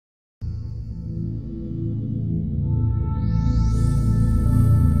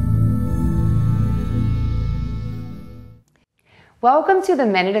Welcome to the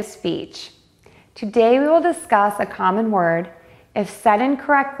Minute of Speech. Today we will discuss a common word, if said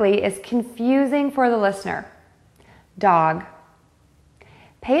incorrectly, is confusing for the listener. Dog.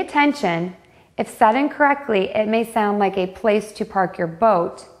 Pay attention. If said incorrectly, it may sound like a place to park your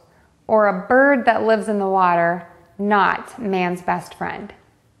boat or a bird that lives in the water, not man's best friend.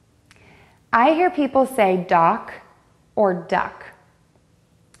 I hear people say dock or duck.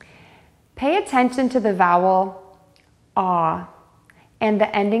 Pay attention to the vowel ah and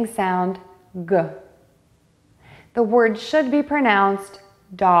the ending sound g. The word should be pronounced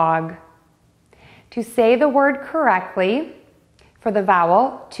dog. To say the word correctly, for the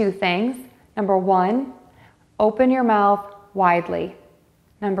vowel, two things. Number one, open your mouth widely.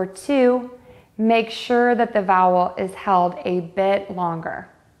 Number two, make sure that the vowel is held a bit longer.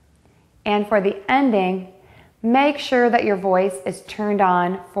 And for the ending, make sure that your voice is turned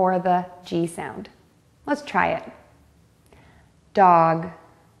on for the G sound. Let's try it. Dog,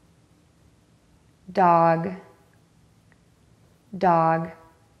 dog, dog.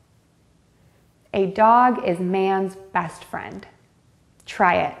 A dog is man's best friend.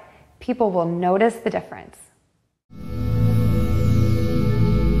 Try it. People will notice the difference.